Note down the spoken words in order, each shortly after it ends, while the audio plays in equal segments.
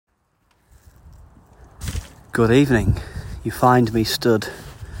Good evening. You find me stood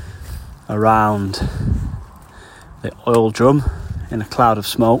around the oil drum in a cloud of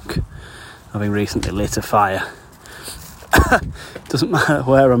smoke, having recently lit a fire. Doesn't matter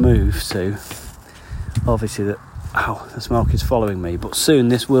where I move to, obviously the smoke is following me, but soon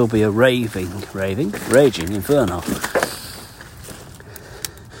this will be a raging inferno.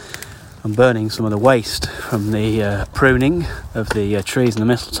 I'm burning some of the waste from the pruning of the trees and the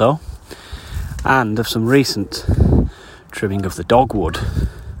mistletoe, and of some recent trimming of the dogwood.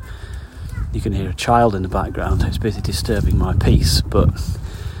 You can hear a child in the background who's busy disturbing my peace, but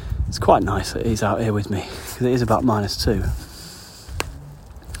it's quite nice that he's out here with me, because it is about -2.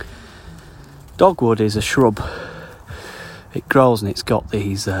 Dogwood is a shrub. It grows and it's got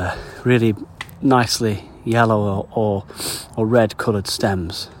these really nicely yellow or red coloured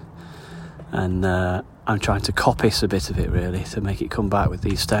stems, and I'm trying to coppice a bit of it really to make it come back with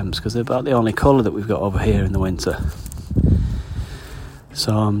these stems, because they're about the only colour that we've got over here in the winter.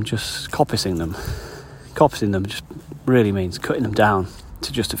 So I'm just coppicing them. Coppicing them just really means cutting them down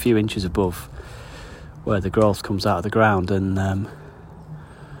to just a few inches above where the growth comes out of the ground, and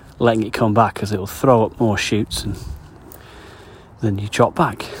letting it come back, as it will throw up more shoots, and then you chop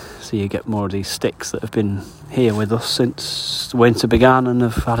back. So you get more of these sticks that have been here with us since winter began and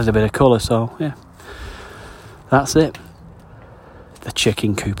have added a bit of colour. So yeah, that's it. The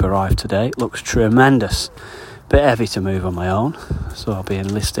chicken coop arrived today. It looks tremendous. Bit heavy to move on my own, so I'll be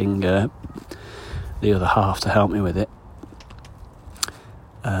enlisting the other half to help me with it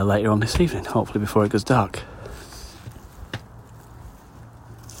later on this evening, hopefully before it goes dark.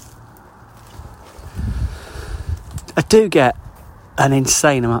 I do get an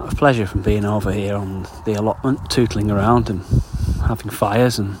insane amount of pleasure from being over here on the allotment, tootling around and having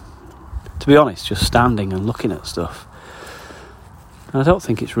fires, and to be honest, just standing and looking at stuff. And I don't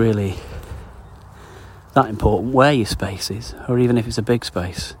think it's really that important where your space is, or even if it's a big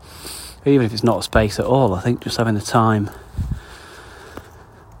space, or even if it's not a space at all. I think just having the time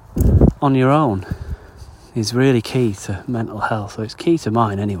on your own is really key to mental health, or it's key to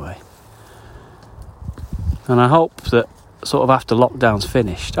mine anyway. And I hope that sort of after lockdown's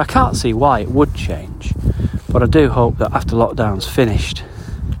finished, I can't see why it would change, but I do hope that after lockdown's finished,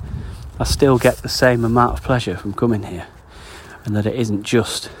 I still get the same amount of pleasure from coming here, and that it isn't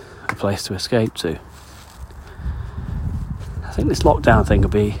just a place to escape to. I think this lockdown thing will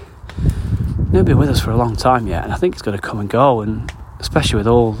be with us for a long time yet, and I think it's going to come and go, and especially with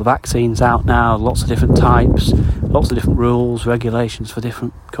all the vaccines out now, lots of different types, lots of different rules, regulations for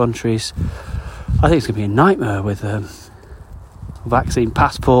different countries. I think it's going to be a nightmare with vaccine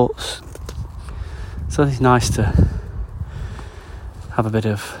passports. So it's nice to have a bit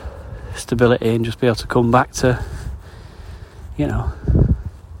of stability and just be able to come back to,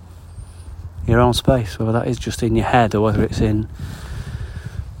 your own space, whether that is just in your head or whether it's in,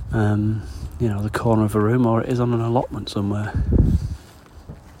 the corner of a room, or it is on an allotment somewhere.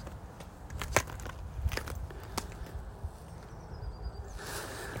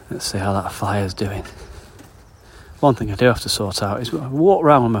 Let's see how that fire's doing. One thing I do have to sort out is I walk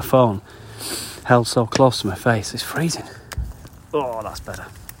around with my phone held so close to my face. It's freezing. Oh, that's better.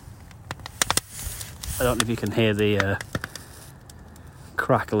 I don't know if you can hear the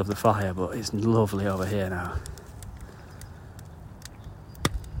crackle of the fire, but it's lovely over here now.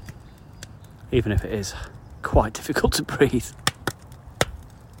 Even if it is quite difficult to breathe.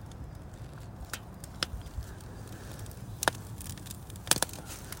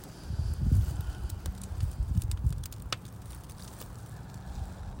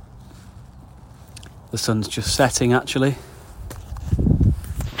 The sun's just setting, actually.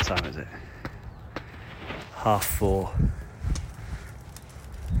 What time is it? 4:30.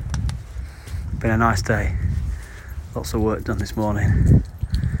 Been a nice day. Lots of work done this morning,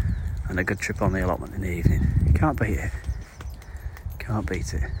 and a good trip on the allotment in the evening. You can't beat it. Can't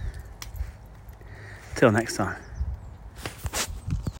beat it. Till next time.